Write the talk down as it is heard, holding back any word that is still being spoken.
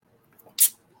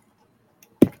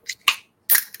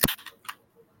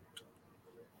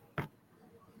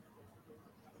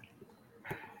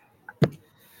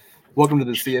Welcome to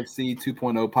the CFC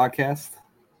 2.0 podcast.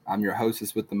 I'm your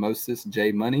hostess with the mostest,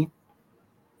 Jay Money.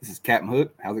 This is Captain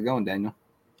Hook. How's it going, Daniel?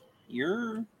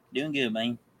 You're doing good,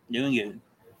 man. Doing good.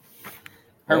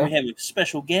 Heard we have a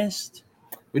special guest.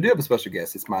 We do have a special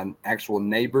guest. It's my actual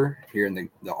neighbor here in the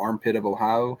armpit of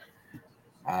Ohio.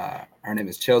 Her name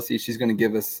is Chelsea. She's going to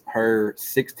give us her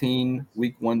 16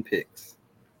 week one picks.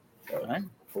 So, all right.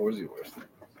 The floor is yours.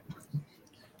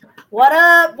 What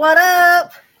up? What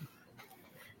up?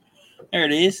 There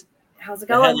it is. How's it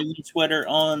going? Halloween sweater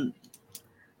on.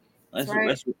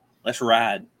 Let's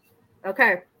ride.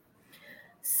 Okay.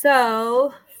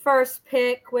 So, first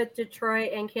pick with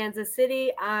Detroit and Kansas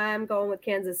City. I'm going with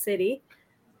Kansas City.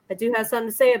 I do have something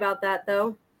to say about that,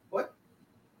 though. What?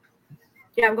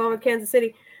 Yeah, I'm going with Kansas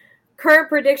City. Current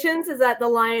predictions is that the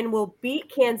Lions will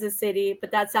beat Kansas City,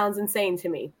 but that sounds insane to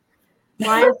me.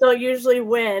 Lions don't usually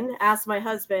win, asked my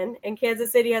husband. And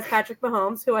Kansas City has Patrick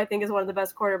Mahomes, who I think is one of the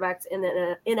best quarterbacks in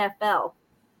the NFL.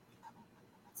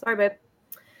 Sorry, babe.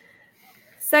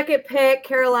 Second pick,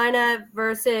 Carolina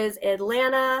versus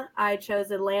Atlanta. I chose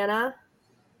Atlanta.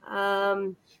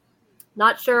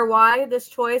 Not sure why this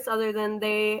choice, other than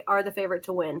they are the favorite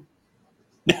to win.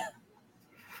 That's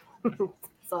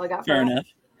all I got. Fair enough.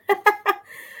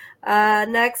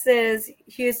 Next is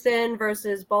Houston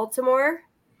versus Baltimore.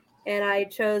 And I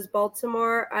chose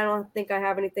Baltimore. I don't think I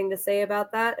have anything to say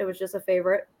about that. It was just a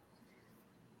favorite.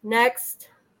 Next,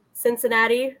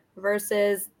 Cincinnati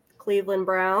versus Cleveland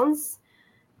Browns.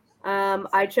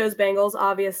 I chose Bengals,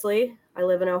 obviously. I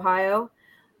live in Ohio.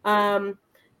 For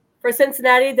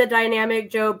Cincinnati, the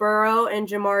dynamic Joe Burrow and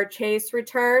Jamar Chase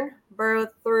return. Burrow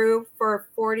threw for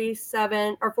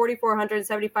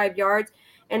 4,475 yards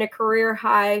and a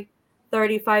career-high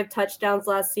 35 touchdowns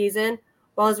last season,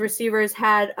 while his receivers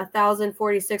had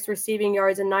 1,046 receiving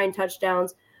yards and 9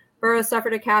 touchdowns. Burrow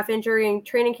suffered a calf injury in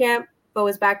training camp, but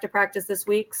was back to practice this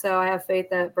week, so I have faith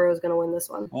that Burrow's going to win this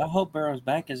one. Well, I hope Burrow's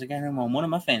back because I got him on one of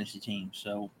my fantasy teams.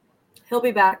 So he'll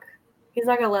be back. He's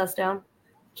not going to let us down.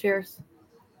 Cheers.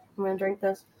 I'm going to drink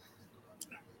this.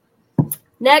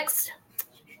 Next,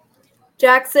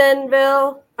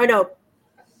 Jacksonville. Oh, no.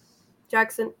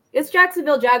 It's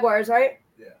Jacksonville Jaguars, right?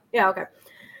 Yeah. Yeah, okay.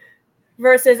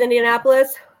 Versus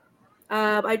Indianapolis.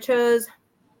 I chose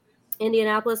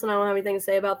Indianapolis, and I don't have anything to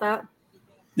say about that.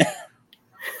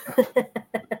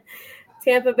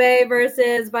 Tampa Bay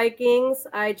versus Vikings.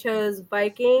 I chose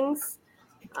Vikings.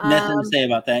 Nothing to say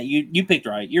about that. You picked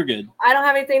right. You're good. I don't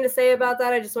have anything to say about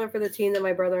that. I just went for the team that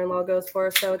my brother-in-law goes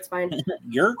for, so it's fine.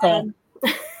 Your call.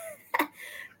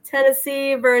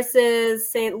 Tennessee versus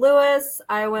St. Louis.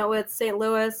 I went with St.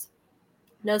 Louis.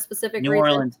 No specific reason. New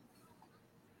Orleans.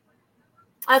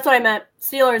 That's what I meant.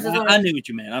 Steelers is what I knew what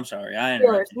you meant. I'm sorry.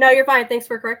 Steelers. No, you're fine. Thanks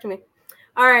for correcting me.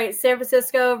 All right, San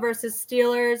Francisco versus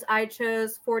Steelers. I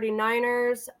chose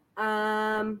 49ers.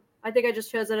 I think I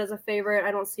just chose it as a favorite.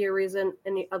 I don't see a reason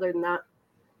any other than that.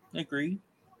 Agreed.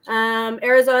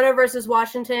 Arizona versus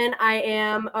Washington. I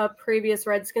am a previous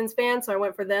Redskins fan, so I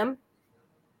went for them.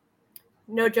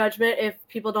 No judgment if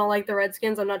people don't like the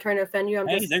Redskins. I'm not trying to offend you.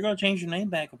 They're going to change your name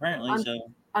back, apparently.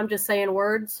 I'm just saying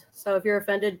words. So if you're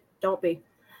offended, don't be.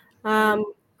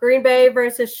 Green Bay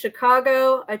versus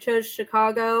Chicago. I chose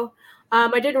Chicago.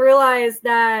 I didn't realize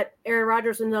that Aaron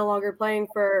Rodgers was no longer playing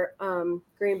for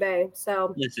Green Bay.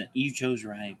 So listen, you chose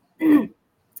right.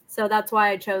 So that's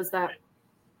why I chose that.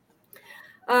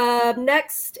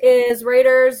 Next is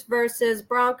Raiders versus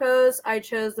Broncos. I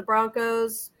chose the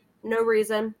Broncos. No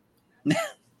reason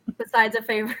besides a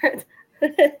favorite.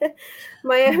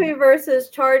 Miami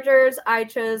versus Chargers. I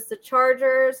chose the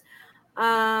Chargers.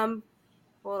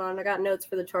 Hold on, I got notes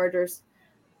for the Chargers.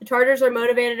 The Chargers are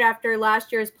motivated after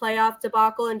last year's playoff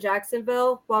debacle in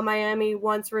Jacksonville, while Miami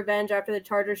wants revenge after the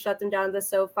Chargers shut them down at the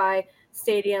SoFi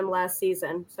Stadium last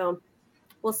season. So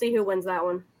we'll see who wins that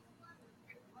one.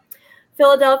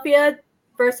 Philadelphia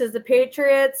versus the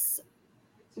Patriots.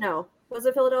 No, was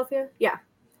it Philadelphia? Yeah.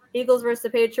 Eagles versus the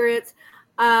Patriots.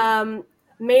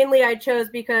 Mainly I chose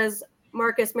because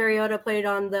Marcus Mariota played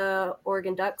on the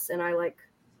Oregon Ducks, and I like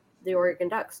the Oregon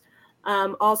Ducks.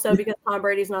 Also because Tom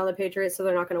Brady's not on the Patriots, so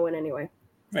they're not going to win anyway.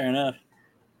 Fair enough.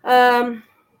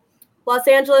 Los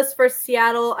Angeles versus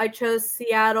Seattle. I chose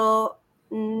Seattle.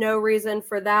 No reason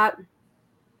for that.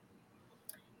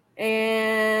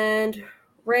 And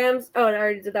Rams. Oh, I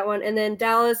already did that one. And then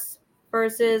Dallas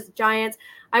versus Giants.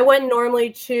 I wouldn't normally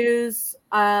choose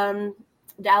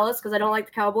Dallas because I don't like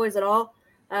the Cowboys at all.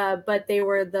 But they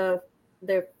were the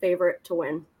favorite to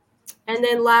win. And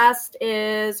then last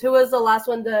is, who was the last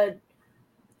one? The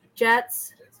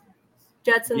Jets.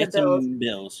 Jets and Jets the Bills. and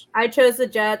Bills. I chose the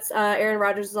Jets. Aaron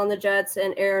Rodgers is on the Jets,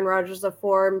 and Aaron Rodgers, a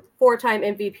four-time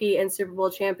MVP and Super Bowl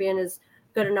champion, is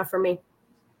good enough for me.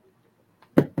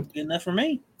 Good enough for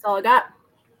me. That's all I got.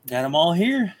 Got them all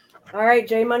here. All right,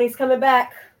 J Money's coming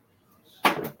back.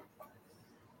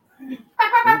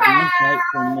 Insight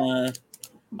from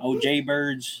old J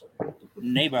Bird's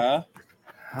neighbor.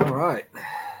 All right.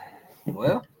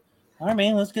 Well, All right,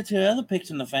 man. Let's get to the other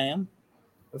picks in the fam.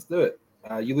 let's do it.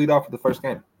 You lead off with the first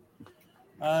game.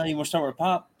 You want to start with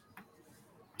Pop?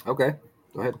 Okay.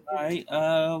 Go ahead. All right.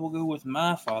 We'll go with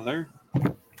my father,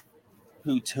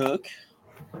 who took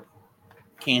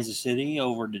Kansas City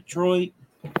over Detroit.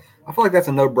 I feel like that's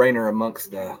a no-brainer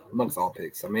amongst all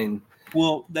picks. I mean,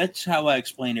 Well, that's how I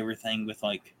explain everything with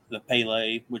like the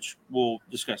Pele, which we'll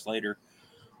discuss later.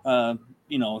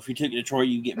 If you took Detroit,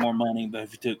 you get more money, but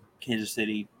if you took Kansas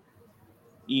City,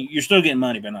 you're still getting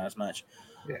money, but not as much.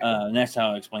 Yeah. And that's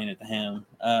how I explained it to him.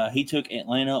 He took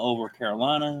Atlanta over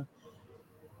Carolina,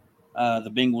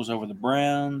 the Bengals over the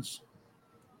Browns,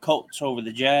 Colts over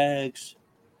the Jags.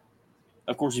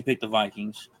 Of course, he picked the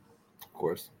Vikings. of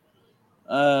course.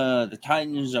 The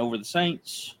Titans over the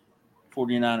Saints,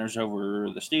 49ers over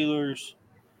the Steelers,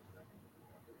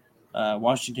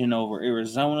 Washington over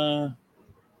Arizona,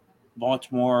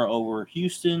 Baltimore over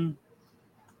Houston,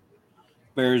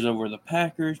 Bears over the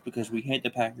Packers because we hate the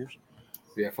Packers.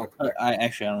 Yeah, fuck the I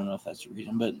don't know if that's the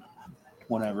reason, but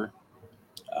whatever.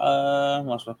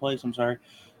 Lost my place. I'm sorry.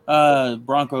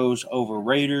 Broncos over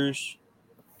Raiders,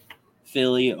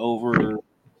 Philly over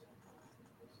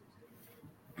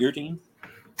your team.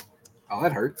 Oh,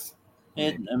 that hurts.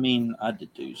 I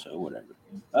did too, so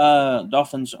whatever.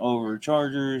 Dolphins over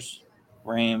Chargers,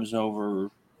 Rams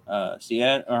over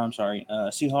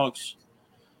Seahawks,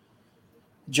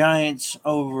 Giants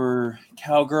over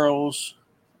Cowgirls,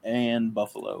 and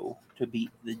Buffalo to beat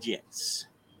the Jets.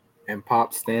 And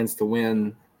Pop stands to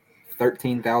win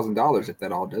 $13,000 if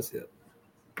that all does hit.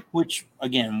 Which,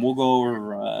 again, we'll go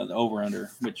over the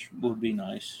over-under, which would be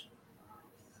nice.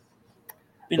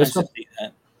 Be nice to see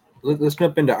that. Let's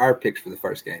jump into our picks for the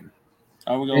first game.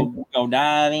 We'll go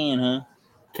dive in, huh?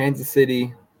 Kansas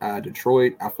City,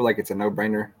 Detroit. I feel like it's a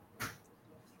no-brainer.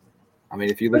 I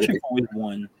mean, if you look at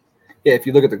if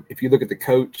you look at the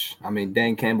coach, I mean,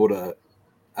 Dan Campbell to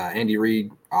Andy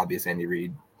Reid, obvious Andy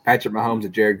Reid. Patrick Mahomes to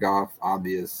Jared Goff,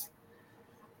 obvious.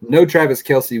 No Travis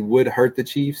Kelce would hurt the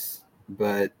Chiefs,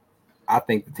 but I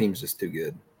think the team's just too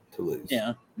good to lose.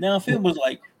 Yeah. Now, if it was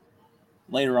like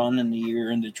later on in the year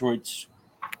and Detroit's,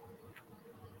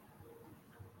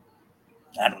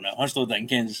 I don't know. I still think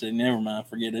Kansas City. Never mind.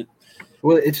 Forget it.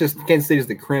 Well, it's just Kansas City is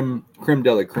the creme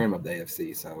de la creme of the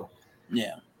AFC. So,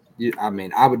 yeah.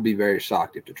 I would be very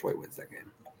shocked if Detroit wins that game.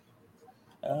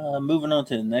 Moving on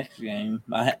to the next game.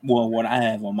 What I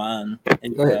have on mine.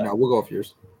 Go ahead. No, we'll go off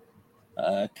yours.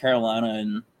 Carolina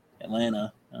and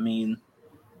Atlanta. I mean,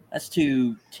 that's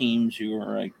two teams who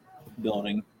are like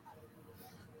building.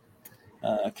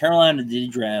 Carolina did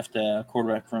draft a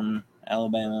quarterback from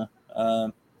Alabama.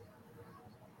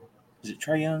 Is it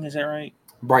Trae Young? Is that right?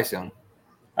 Bryce Young.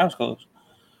 I was close.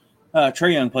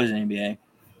 Trae Young plays in the NBA.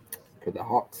 For the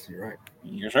Hawks, you're right.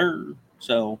 Yes, sir.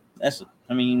 So that's.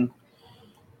 I mean,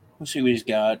 we'll see what he's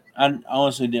got. I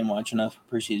honestly didn't watch enough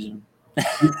preseason.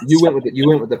 You went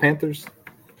with the Panthers?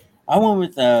 I went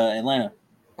with Atlanta.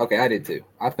 Okay, I did too.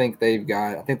 I think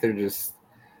they're just.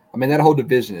 I mean, that whole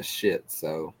division is shit.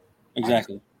 So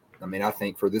exactly. I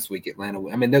think for this week,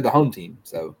 Atlanta. I mean, they're the home team,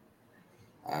 so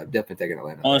definitely taking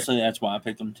Atlanta. Honestly, that's why I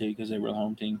picked them too, because they were the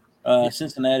home team.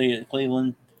 Cincinnati at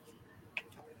Cleveland.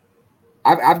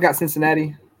 I've got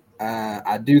Cincinnati.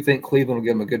 I do think Cleveland will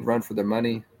give them a good run for their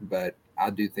money, but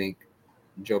I do think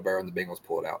Joe Burrow and the Bengals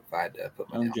pull it out if I had to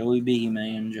put money on. Joey B,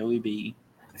 man. Joey B.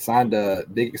 Signed a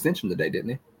big extension today, didn't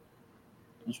he?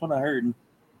 That's what I heard.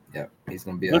 Yeah, he's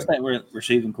going to be looks like we're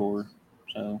receiving core.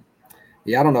 So,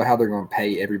 yeah, I don't know how they're going to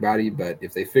pay everybody, but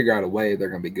if they figure out a way, they're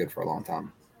going to be good for a long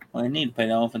time. Well, they need to pay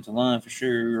the offensive line for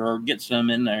sure, or get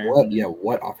some in there.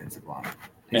 What offensive line?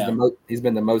 He's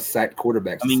been the most sacked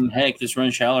quarterback. I mean, heck, this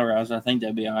run shallow routes, I think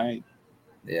that'd be all right.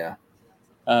 Yeah.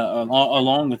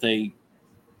 Along with a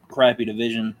crappy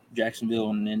division,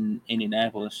 Jacksonville and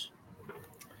Indianapolis.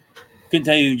 Couldn't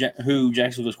tell you who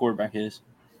Jacksonville's quarterback is.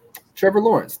 Trevor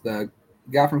Lawrence, the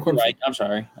guy from Clemson. Right. I'm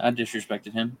sorry, I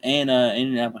disrespected him. And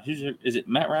Indianapolis, is it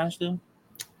Matt Ryan still?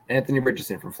 Anthony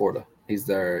Richardson from Florida. He's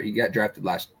there. He got drafted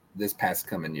this past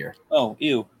coming year. Oh,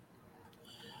 ew.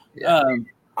 Yeah.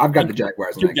 I've got the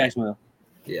Jaguars. Jacksonville.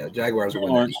 Yeah, Jaguars are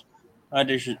winning.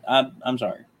 I'm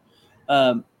sorry.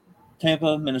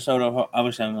 Tampa, Minnesota.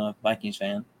 Obviously, I'm a Vikings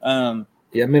fan.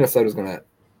 Yeah, Minnesota's gonna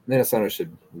Minnesota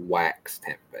should wax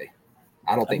Tampa Bay.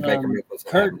 I don't think Baker Mayfield's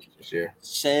Kirk this year.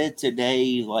 Said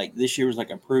today, like this year was like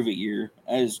a prove it year,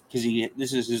 because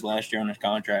this is his last year on his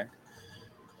contract.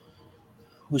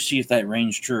 We'll see if that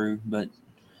rings true, but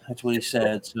that's what he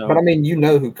said. So, but I mean, you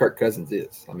know who Kirk Cousins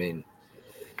is. I mean,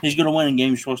 he's going to win in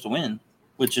games you're supposed to win,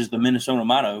 which is the Minnesota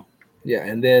motto. Yeah,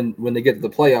 and then when they get to the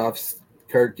playoffs,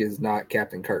 Kirk is not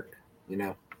Captain Kirk. You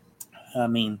know. I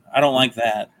mean, I don't like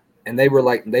that. And they were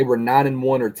 9-1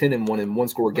 or 10-1 in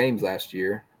one-score games last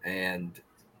year, and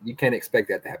you can't expect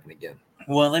that to happen again.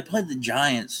 Well, they played the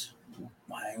Giants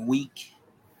week.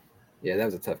 Yeah, that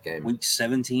was a tough game. Week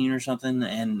 17 or something,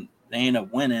 and they ended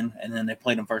up winning, and then they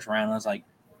played them first round. I was like,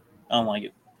 I don't like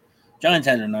it. Giants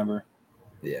had their number.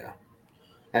 Yeah.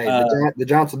 Hey, the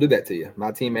Giants will do that to you,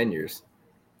 my team and yours.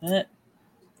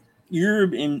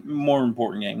 You're in more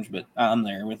important games, but I'm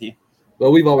there with you.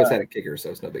 Well, we've always had a kicker, so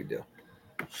it's no big deal.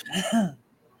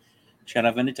 Shout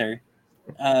out Vinatieri.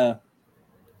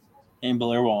 And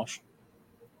Blair Walsh.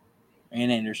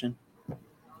 And Anderson.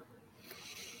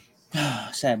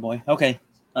 Sad boy. Okay.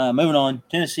 Moving on.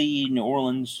 Tennessee, New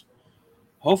Orleans.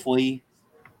 Hopefully,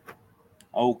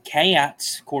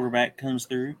 Cats quarterback comes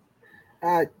through.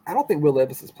 I don't think Will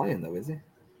Levis is playing, though, is he?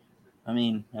 I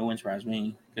mean, that wouldn't surprise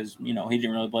me because, he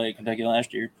didn't really play at Kentucky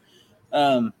last year.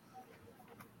 But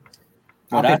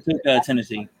I took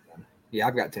Tennessee. Yeah,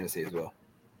 I've got Tennessee as well.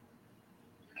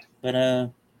 But I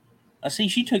see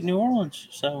she took New Orleans,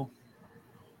 so.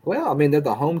 Well, I mean, they're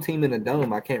the home team in a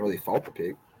dome. I can't really fault the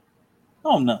pick.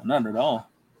 Oh, no, not at all.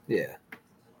 Yeah.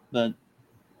 But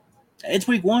it's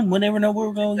week one. We'll never know where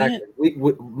we're going to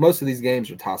get. Most of these games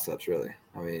are toss-ups, really.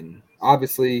 I mean,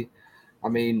 obviously,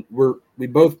 we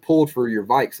both pulled for your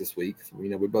Vikes this week. We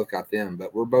both got them,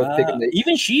 but we're both picking.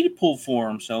 Even she pulled for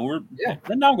them, so we're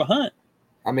that dog will hunt.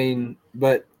 I mean,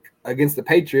 but against the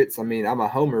Patriots, I'm a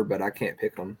homer, but I can't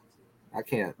pick them. I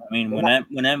can't. I mean, when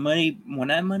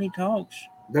that money talks,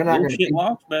 they're not going to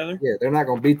walks, brother. Yeah, they're not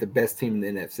going to beat the best team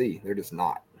in the NFC. They're just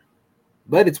not.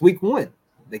 But it's week one.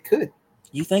 They could.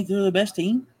 You think they're the best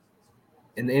team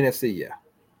in the NFC? Yeah,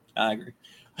 I agree.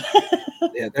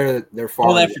 Yeah, they're far.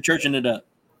 All that for churching it up.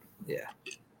 Yeah.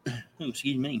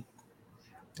 Excuse me.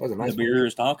 That was a nice. The beer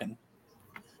is talking.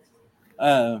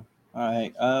 All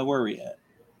right. Where are we at?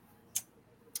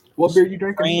 What beer are you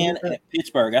drinking? Fran at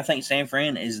Pittsburgh. I think San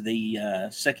Fran is the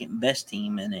second best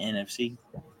team in the NFC.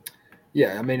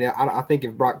 Yeah, I mean, I think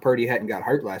if Brock Purdy hadn't got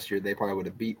hurt last year, they probably would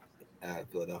have beat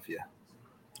Philadelphia.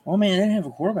 Well, man, they didn't have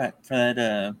a quarterback for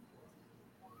that.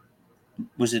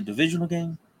 Was it divisional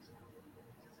game?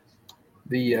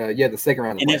 The second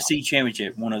round. Of NFC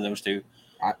Championship, one of those two.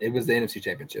 It was the NFC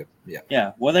Championship. Yeah.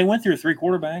 Yeah. Well, they went through 3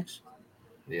 quarterbacks.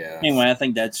 Yeah. Anyway, I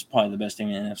think that's probably the best team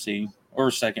in the NFC,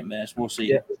 or second best. We'll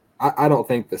see. Yeah. I don't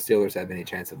think the Steelers have any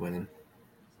chance of winning.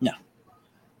 No.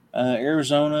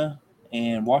 Arizona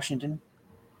and Washington.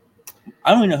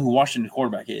 I don't even know who Washington's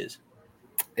quarterback is.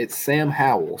 It's Sam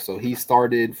Howell. So he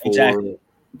started for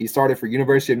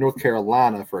University of North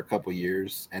Carolina for a couple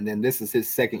years, and then this is his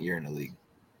second year in the league.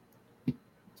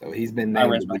 So he's been. I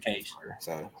rest my case.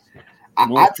 So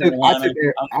I took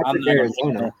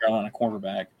Arizona. North Carolina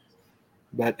quarterback.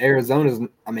 But Arizona's.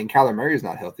 Kyler Murray's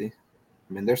not healthy.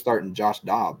 They're starting Josh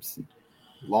Dobbs,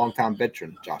 longtime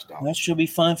veteran Josh Dobbs. That should be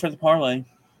fun for the parlay.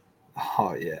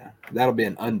 Oh yeah, that'll be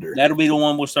an under. That'll be the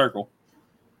one we'll circle.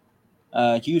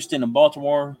 Houston and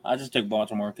Baltimore. I just took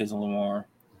Baltimore because of Lamar.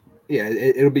 Yeah,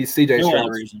 it'll be C.J. No Stroud.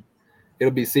 other reason.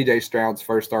 It'll be C.J. Stroud's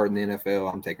first start in the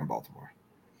NFL. I'm taking Baltimore.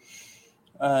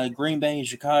 Green Bay and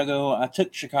Chicago. I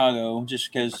took Chicago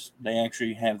just because they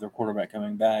actually have their quarterback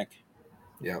coming back.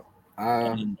 Yep.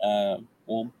 I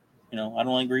don't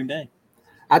like Green Bay.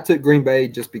 I took Green Bay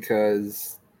just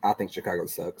because I think Chicago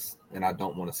sucks, and I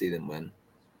don't want to see them win.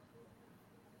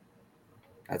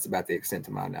 That's about the extent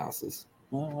of my analysis.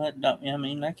 Well,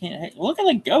 I can't. Look at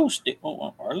the ghost.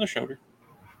 Or the shoulder.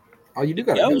 Oh, you do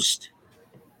got ghost.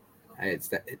 Hey,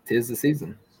 it is the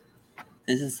season.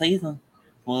 It's the season.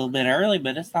 A little bit early,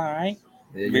 but it's all right.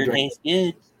 Yeah, beer tastes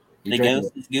good. The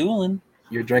ghost is gooling.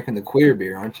 You're drinking the queer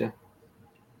beer, aren't you?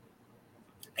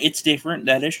 It's different.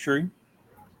 That is true.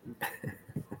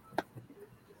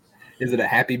 Is it a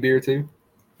happy beer too?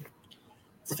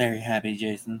 It's very happy,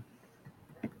 Jason.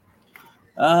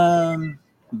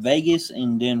 Vegas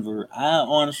and Denver. I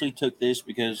honestly took this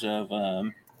because of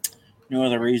no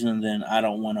other reason than I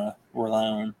don't want to rely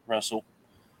on Russell.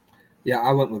 Yeah,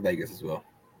 I went with Vegas as well.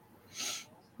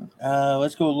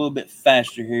 Let's go a little bit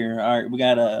faster here. All right, we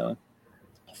got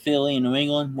Philly and New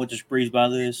England. We'll just breeze by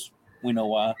this. We know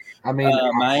why.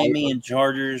 Miami and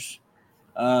Chargers.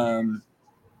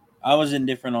 I was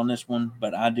indifferent on this one,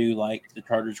 but I do like the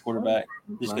Chargers quarterback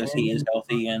just because he is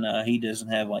healthy and he doesn't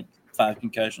have like 5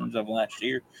 concussions of last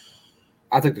year.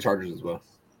 I took the Chargers as well.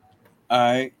 All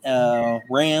right.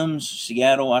 Rams,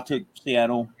 Seattle. I took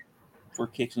Seattle for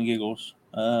kicks and giggles.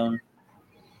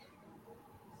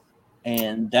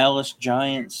 And Dallas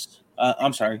Giants.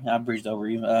 I'm sorry, I breezed over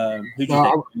you. Who'd you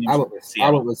take? I went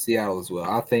with Seattle as well.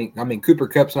 I mean, Cooper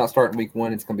Kupp's not starting week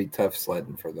 1. It's going to be tough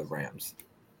sledding for the Rams.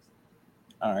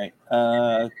 All right.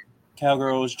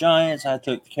 Cowgirls, Giants. I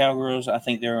took the Cowgirls. I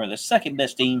think they're the second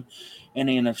best team in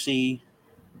the NFC.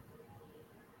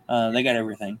 They got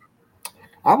everything.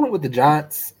 I went with the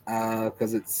Giants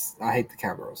because I hate the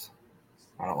Cowgirls.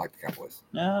 I don't like the Cowboys.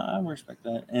 No, I respect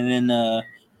that. And then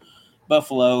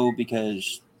Buffalo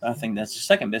because I think that's the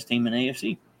second best team in the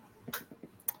AFC.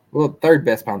 Well, third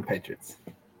best behind the Patriots.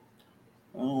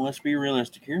 Well, let's be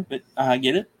realistic here, but I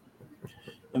get it.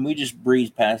 And we just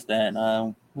breezed past that.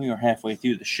 We were halfway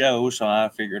through the show, so I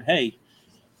figured, hey,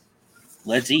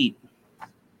 let's eat.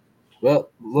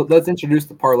 Well, let's introduce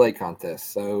the parlay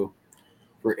contest. So,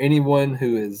 for anyone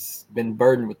who has been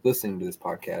burdened with listening to this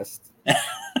podcast,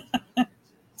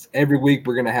 every week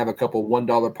we're going to have a couple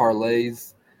 $1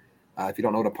 parlays. If you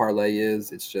don't know what a parlay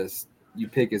is, it's just you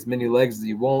pick as many legs as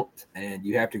you want, and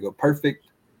you have to go perfect.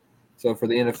 So, for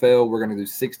the NFL, we're going to do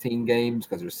 16 games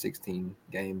because there's 16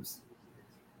 games.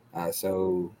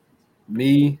 So,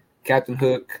 me, Captain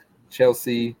Hook,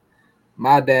 Chelsea,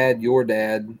 my dad, your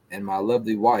dad, and my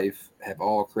lovely wife have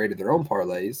all created their own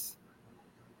parlays.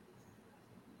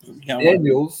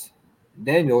 Daniels,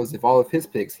 if all of his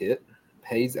picks hit,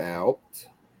 pays out.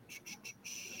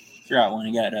 Sure, when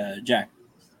he got Jack.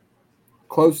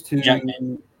 Close to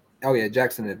Jackman. Oh yeah,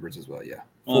 Jackson Edwards as well. Yeah.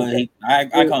 Well, I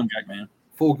call him Jackman.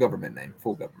 Full government name.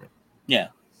 Full government. Yeah.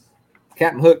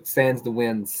 Captain Hook stands to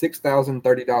win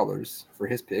 $6,030 for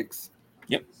his picks.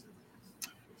 Yep.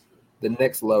 The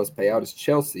next lowest payout is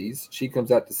Chelsea's. She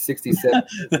comes out to 67.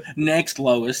 Next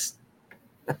lowest.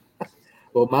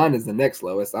 Well, mine is the next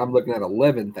lowest. I'm looking at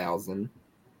 11,000.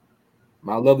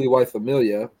 My lovely wife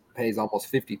Amelia pays almost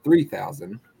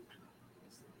 53,000.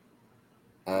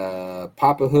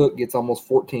 Papa Hook gets almost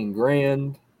 14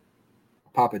 grand.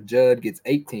 Papa Judd gets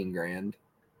 18 grand.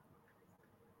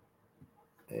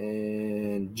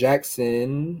 And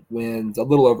Jackson wins a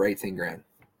little over 18 grand.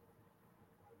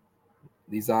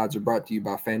 These odds are brought to you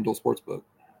by FanDuel Sportsbook.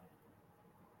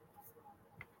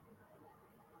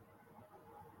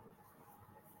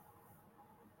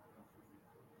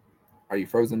 Are you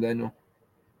frozen, Daniel?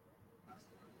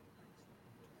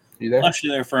 You there? Lost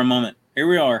you there for a moment. Here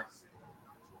we are.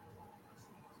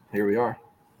 Here we are.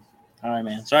 All right,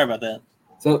 man. Sorry about that.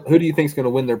 So, who do you think is going to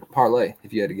win their parlay,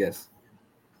 if you had to guess?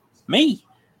 Me.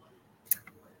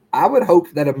 I would hope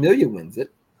that Amelia wins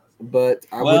it, but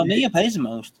Amelia pays the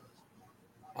most.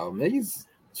 Oh,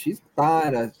 she's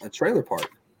buying a trailer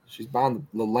park. She's buying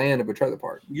the land of a trailer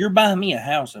park. You're buying me a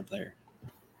house up there.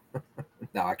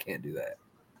 No, I can't do that.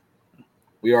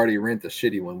 We already rent the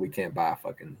shitty one. We can't buy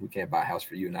a house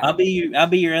for you and I. I'll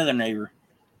be your other neighbor.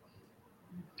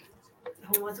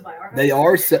 Who wants to buy our house?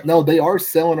 They are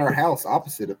selling our house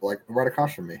opposite of, like, right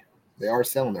across from me. They are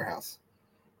selling their house.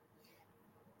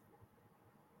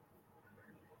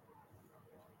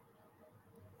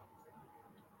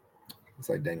 Looks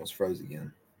like Daniel's froze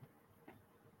again.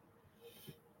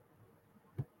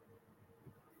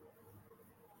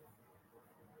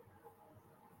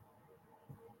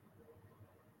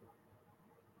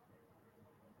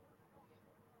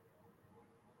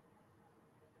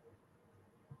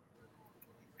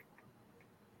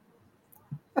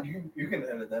 You can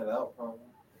edit that out, probably.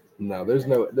 No, there's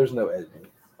no editing.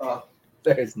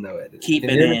 There's no editing. Keep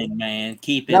it in, man.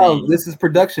 Keep it in. No, this is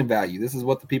production value. This is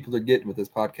what the people are getting with this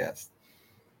podcast.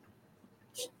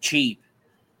 It's cheap.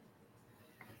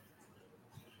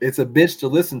 It's a bitch to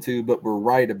listen to, but we're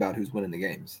right about who's winning the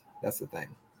games. That's the thing.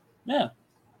 Yeah.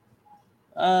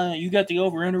 You got the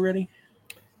over-under ready?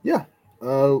 Yeah.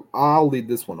 I'll lead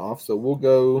this one off. So we'll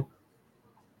go.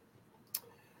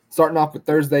 Starting off with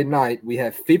Thursday night, we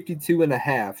have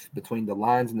 52.5 between the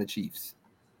Lions and the Chiefs.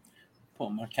 Pull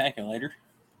my calculator.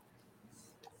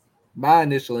 My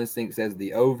initial instinct says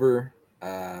the over.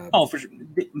 For sure.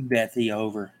 Bet the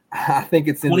over. I think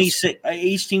it's in 26.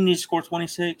 Each team needs to score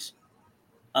 26.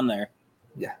 I'm there.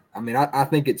 Yeah. I mean, I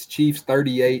think it's Chiefs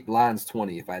 38, Lions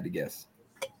 20, if I had to guess.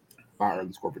 My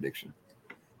early score prediction.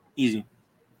 Easy.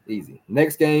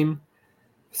 Next game,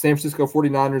 San Francisco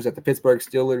 49ers at the Pittsburgh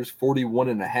Steelers,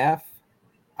 41.5.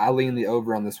 I lean the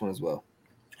over on this one as well.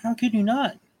 How could you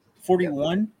not?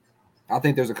 41? I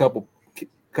think there's a couple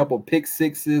pick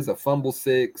sixes, a fumble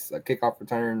six, a kickoff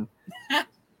return.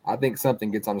 I think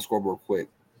something gets on the scoreboard quick.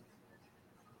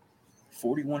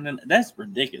 41. That's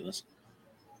ridiculous.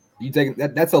 You take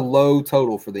that's a low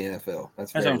total for the NFL.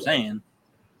 That's what I'm low. saying.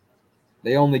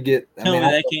 They only get.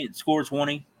 They can't score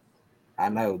 20. I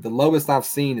know the lowest I've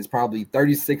seen is probably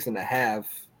 36.5.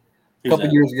 A couple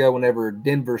years ago, whenever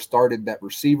Denver started that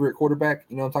receiver at quarterback,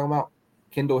 you know what I'm talking about?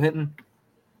 Kendall Hinton.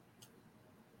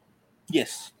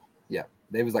 Yes. Yeah,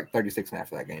 they was like 36.5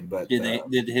 for that game. But did they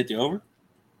hit the over?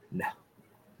 No,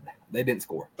 they didn't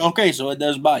score. Okay, so it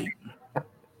does bite.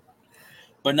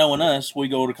 But knowing us, we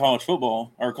go to college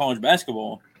football or college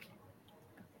basketball,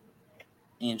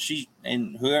 and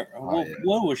whoever.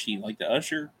 What was she like? The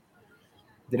usher.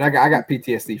 Then I got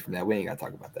PTSD from that. We ain't got to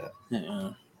talk about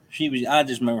that. She was. I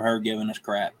just remember her giving us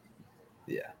crap.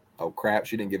 Yeah. Oh crap!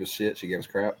 She didn't give us shit. She gave us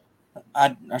crap.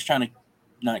 I was trying to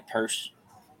not curse.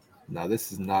 No,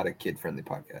 this is not a kid-friendly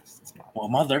podcast. It's not. Well,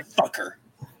 motherfucker.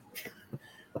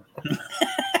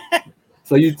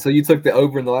 So you took the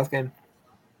over in the last game?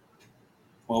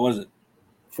 What was it?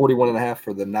 41.5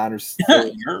 for the Niners.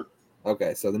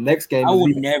 Okay, so the next game. I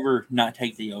would never not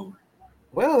take the over.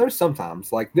 Well, there's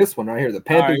sometimes like this one right here. The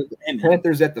Panthers,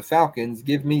 Panthers at the Falcons.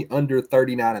 Give me under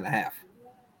 39.5.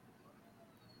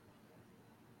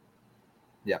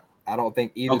 Yeah, I don't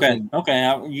think either. Team,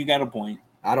 you got a point.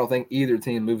 I don't think either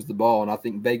team moves the ball, and I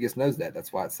think Vegas knows that.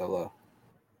 That's why it's so low.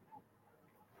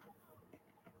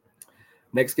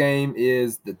 Next game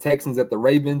is the Texans at the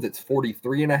Ravens. It's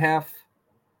 43.5.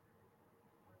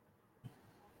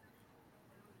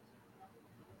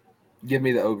 Give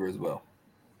me the over as well.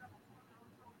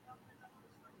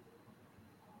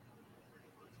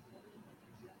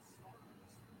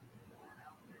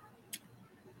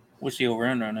 What's the over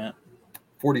under on that?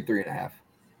 43.5.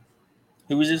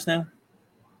 Who is this now?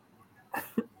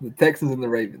 The Texans and the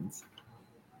Ravens.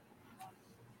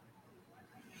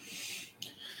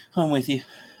 I'm with you.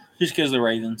 Just because the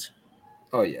Ravens.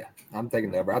 Oh yeah, I'm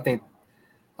taking the over. I think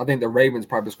the Ravens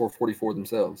probably score 44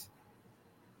 themselves.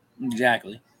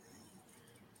 Exactly.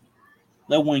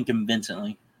 They'll win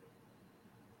convincingly.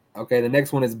 Okay, the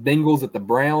next one is Bengals at the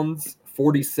Browns,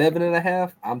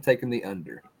 47.5. I'm taking the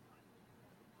under.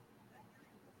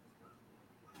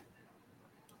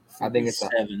 I think it's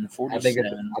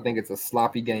a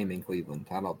sloppy game in Cleveland.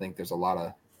 I don't think there's a lot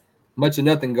of much of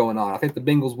nothing going on. I think the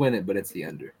Bengals win it, but it's the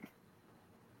under.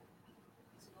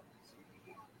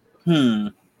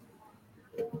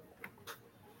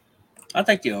 I'll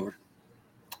take the over.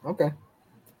 Okay.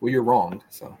 Well, you're wrong.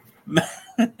 So.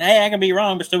 Hey, I can be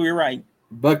wrong, but still you're right.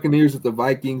 Buccaneers at the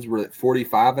Vikings were at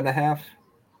 45.5.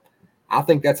 I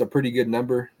think that's a pretty good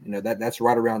number. You know, that's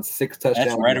right around 6 touchdowns.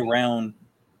 That's right around.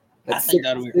 I'm still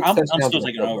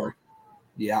taking over.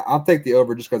 Yeah, I'll take the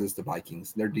over just because it's the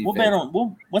Vikings. Their defense.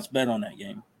 Let's bet on that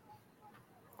game.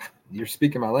 You're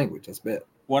speaking my language. Let's bet.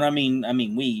 What I mean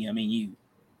you.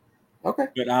 Okay.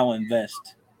 But I'll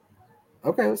invest.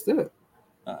 Okay, let's do it.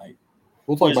 All right.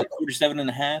 We'll talk about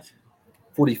 47.5.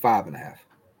 45.5.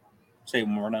 Say it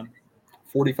one more time.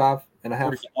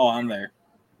 45.5. Oh, I'm there.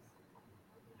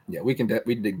 Yeah, we can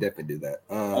definitely do that.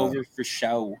 Over for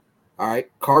show. All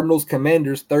right, Cardinals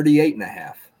Commanders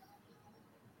 38.5.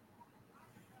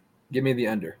 Give me the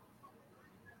under.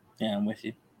 Yeah, I'm with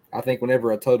you. I think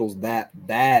whenever a total's that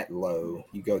low,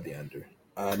 you go the under.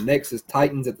 Next is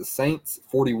Titans at the Saints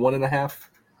 41.5.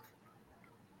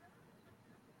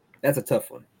 That's a tough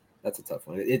one.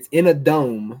 It's in a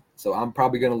dome, so I'm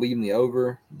probably going to leave in the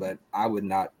over, but I would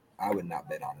not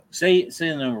bet on it. Say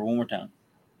the number one more time.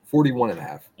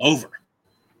 41.5.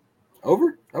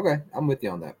 Over? Okay, I'm with you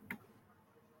on that.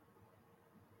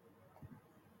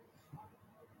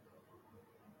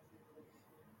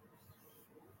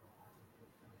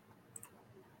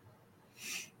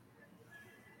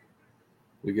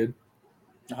 We good?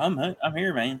 I'm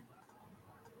here, man.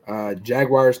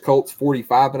 Jaguars Colts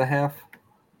 45.5.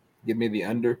 Give me the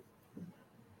under.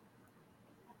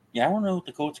 Yeah, I don't know what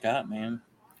the Colts got, man.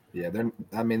 Yeah, I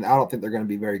don't think they're going to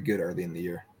be very good early in the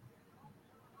year.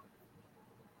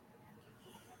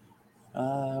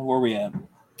 Where we at?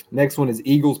 Next one is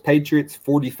Eagles Patriots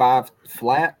 45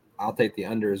 flat. I'll take the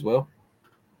under as well.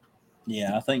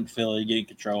 Yeah, I think Philly get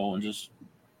control and just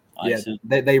ice it.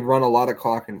 They run a lot of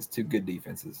clock and it's two good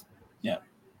defenses. Yeah.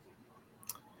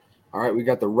 All right, we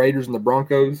got the Raiders and the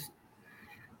Broncos.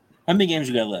 How many games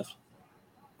you got left?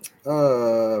 5.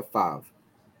 All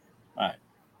right.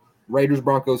 Raiders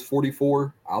Broncos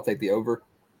 44. I'll take the over.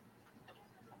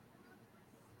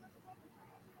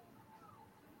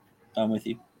 I'm with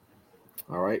you.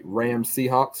 All right. Rams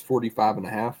Seahawks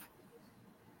 45.5.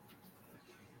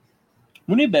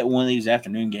 We need to bet one of these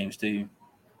afternoon games too.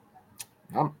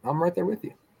 I'm right there with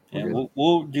you. Yeah,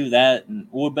 we'll do that, and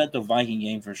we'll bet the Viking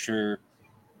game for sure.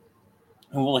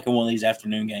 And we'll look at one of these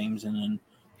afternoon games, and then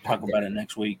talk about it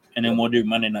next week, and then we'll do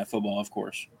Monday Night Football, of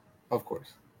course. Of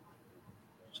course.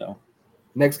 So,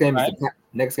 next game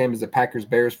is the Packers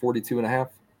Bears 42.5.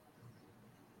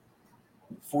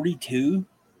 42.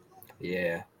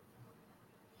 Yeah,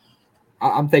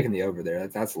 I'm taking the over there.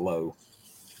 That's low.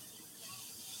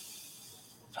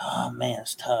 Oh man,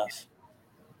 it's tough.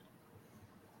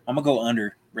 I'm gonna go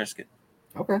under. Risk it.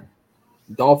 Okay.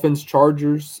 Dolphins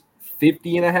Chargers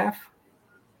 50.5.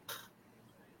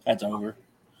 That's over.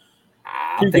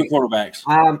 Two good quarterbacks.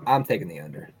 I'm taking the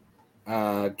under.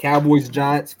 Cowboys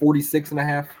Giants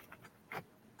 46.5.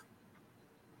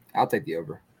 I'll take the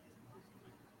over.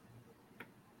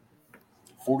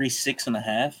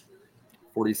 46.5.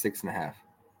 46.5.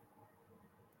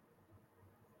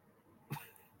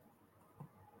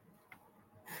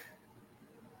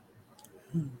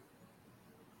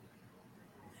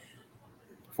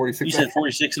 You said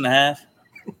 46.5.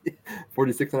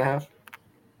 46.5.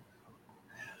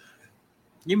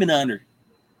 Give me the under.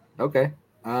 Okay.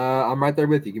 I'm right there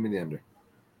with you. Give me the under.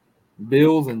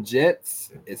 Bills and Jets.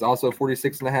 It's also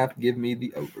 46.5. Give me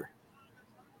the over.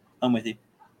 I'm with you.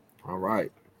 All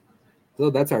right. So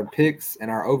that's our picks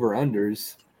and our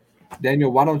over-unders.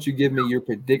 Daniel, why don't you give me your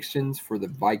predictions for the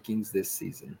Vikings this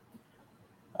season?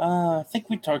 I think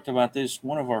we talked about this.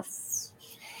 One of our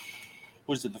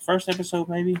was it the first episode,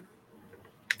 maybe?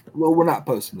 Well, we're not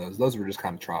posting those. Those were just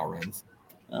kind of trial runs.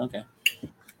 Okay.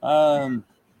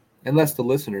 Unless the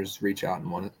listeners reach out and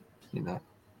want it, you know.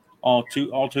 All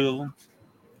two of them?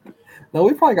 No,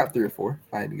 we probably got 3 or 4,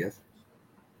 if I had to guess.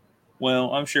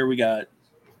 Well, I'm sure we got.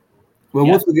 Well,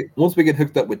 once we get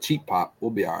hooked up with Cheap Pop,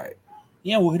 we'll be all right.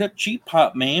 Yeah, we'll hit up Cheap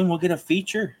Pop, man. We'll get a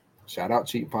feature. Shout out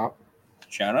Cheap Pop.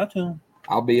 Shout out to him.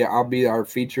 I'll be our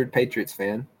featured Patriots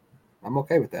fan. I'm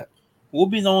okay with that. We'll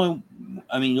be the only.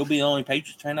 I mean, you'll be the only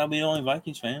Patriots fan. I'll be the only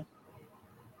Vikings fan.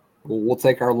 We'll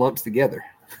take our lumps together.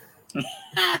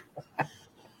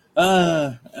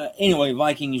 Anyway,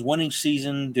 Vikings winning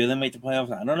season. Do they make the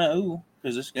playoffs? I don't know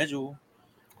because the schedule.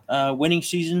 Winning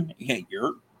season. Yeah,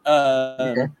 you're.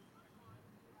 Okay.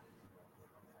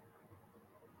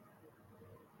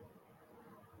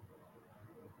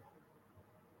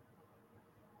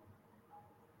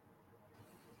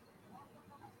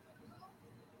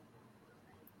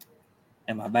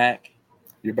 Am I back?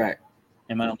 You're back.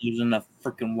 Am I losing the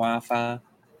freaking Wi-Fi?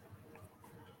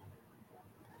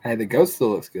 Hey, the ghost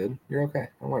still looks good. You're okay.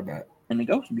 Don't worry about it. And the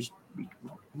ghost be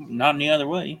not any other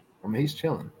way. I mean, he's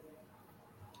chilling.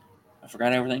 I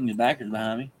forgot everything. The back is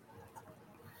behind me.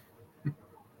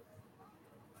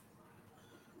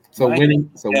 So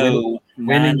winning. 9-8.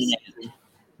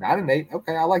 9-8.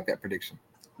 Okay, I like that prediction.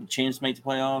 Chance to make the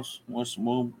playoffs.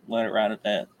 We'll let it ride at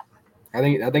that. I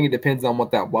think it depends on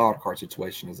what that wild card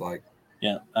situation is like.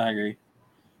 Yeah, I agree.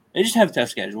 They just have a tough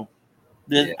schedule.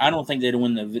 I don't think they'd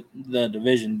win the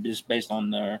division just based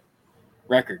on their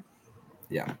record.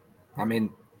 Yeah, I mean,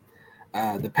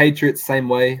 the Patriots same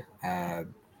way.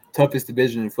 Toughest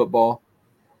division in football.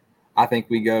 I think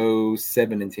we go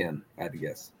 7-10. If I had to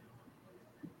guess.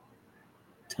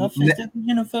 Toughest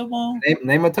division of football.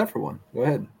 Name a tougher one. Go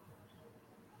ahead.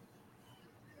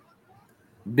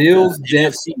 Bills,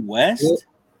 Jets, NFC West.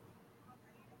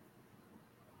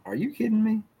 Are you kidding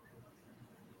me?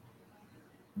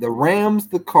 The Rams,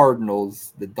 the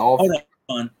Cardinals, the Dolphins.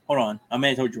 Hold on. I may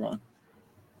have told you wrong.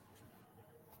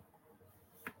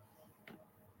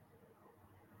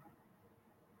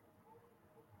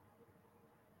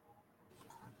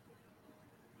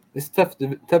 This toughest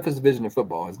division of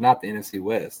football is not the NFC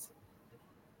West.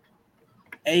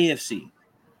 AFC.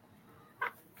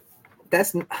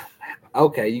 That's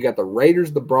okay. You got the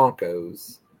Raiders, the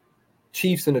Broncos,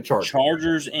 Chiefs, and the Chargers.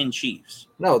 Chargers and Chiefs.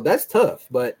 No, that's tough,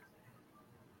 but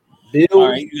Bills. All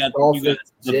right, you got the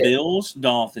Jets, Bills,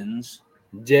 Dolphins,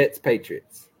 Jets,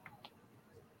 Patriots.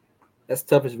 That's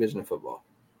the toughest division of football.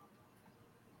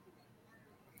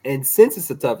 And since it's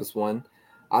the toughest one,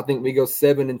 I think we go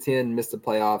 7-10, miss the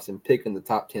playoffs, and pick in the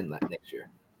top 10 next year.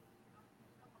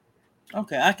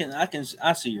 Okay,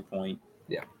 I see your point.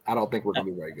 Yeah, I don't think we're going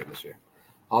to be very good this year.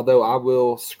 Although I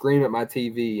will scream at my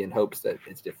TV in hopes that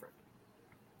it's different.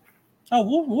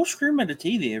 Oh, we'll scream at the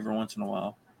TV every once in a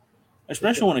while,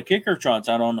 especially when a kicker trots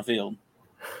out on the field.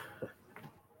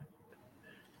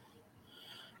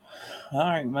 All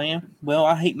right, man. Well,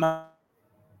 I hate my.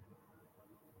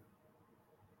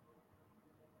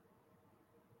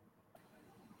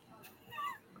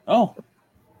 Oh,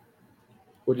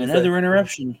 another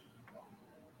interruption.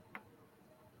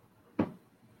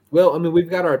 Well, I mean, we've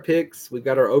got our picks, we've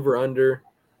got our over/under,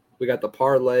 we got the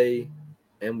parlay.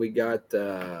 and we got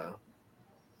our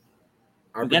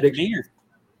prediction.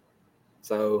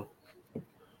 So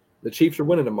the Chiefs are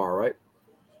winning tomorrow, right?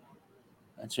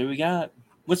 That's who we got.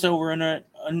 What's over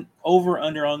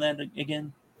under on that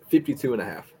again?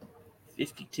 52.5.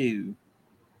 52.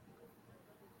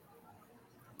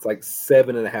 It's like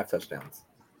 7.5 touchdowns.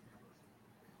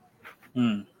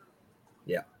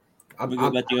 Yeah. We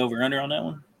go bet the over under on that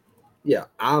one? Yeah,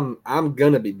 I'm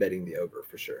gonna be betting the over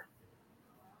for sure.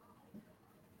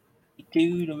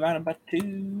 2 divided by 2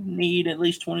 need at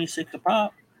least 26 a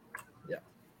pop. Yeah.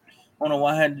 I don't know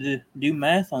why I had to do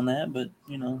math on that, but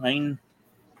I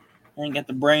ain't got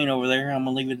the brain over there. I'm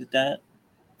gonna leave it at that.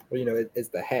 Well, it's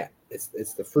the hat. It's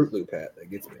the Fruit Loop hat that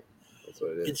gets me. That's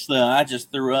what it is. It's the I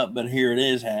just threw up, but here it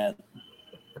is hat.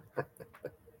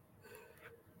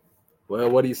 Well,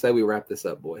 what do you say we wrap this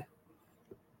up, boy?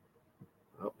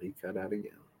 Oh, he cut out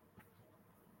again.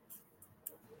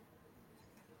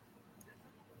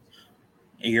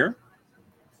 Here.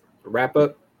 Wrap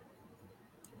up.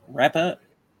 Wrap up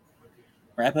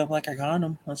like a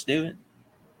condom. Let's do it.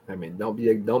 I mean, don't be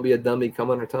a dummy. Come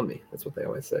on her tummy. That's what they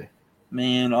always say.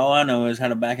 Man, all I know is how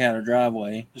to back out a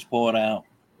driveway. Just pull it out.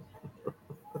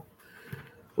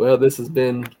 Well, this has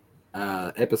been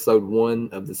episode 1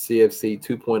 of the CFC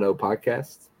 2.0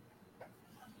 podcast.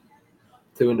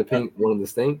 2 in the pink, 1 in the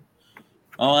stink.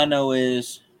 All I know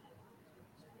is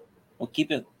we'll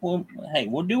keep it. Hey,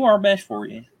 we'll do our best for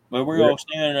you, but we're gonna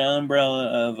stay under the umbrella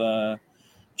of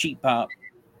Cheap Pop.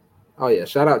 Oh yeah,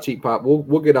 shout out Cheap Pop.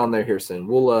 We'll get on there here soon.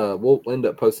 We'll end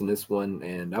up posting this one,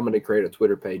 and I'm gonna create a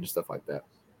Twitter page and stuff like that.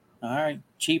 All right,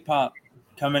 Cheap Pop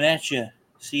coming at you.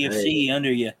 CFC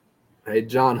under you. Hey,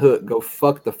 John Hook, go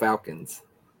fuck the Falcons.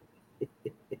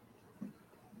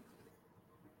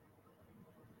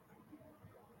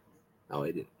 Oh,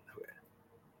 he didn't.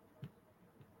 Okay.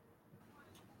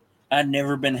 I'd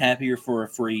never been happier for a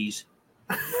freeze.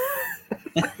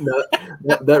 No,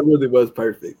 that really was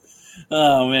perfect.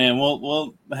 Oh man,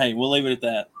 we'll leave it at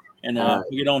that, and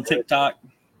we get on TikTok.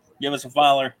 Give us a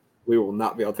follow. We will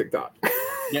not be on TikTok.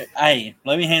 Yeah, hey,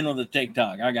 let me handle the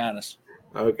TikTok. I got us.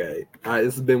 Okay. All right.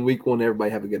 This has been week 1.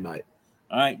 Everybody have a good night.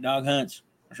 All right, dog hunts.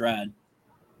 Let's ride.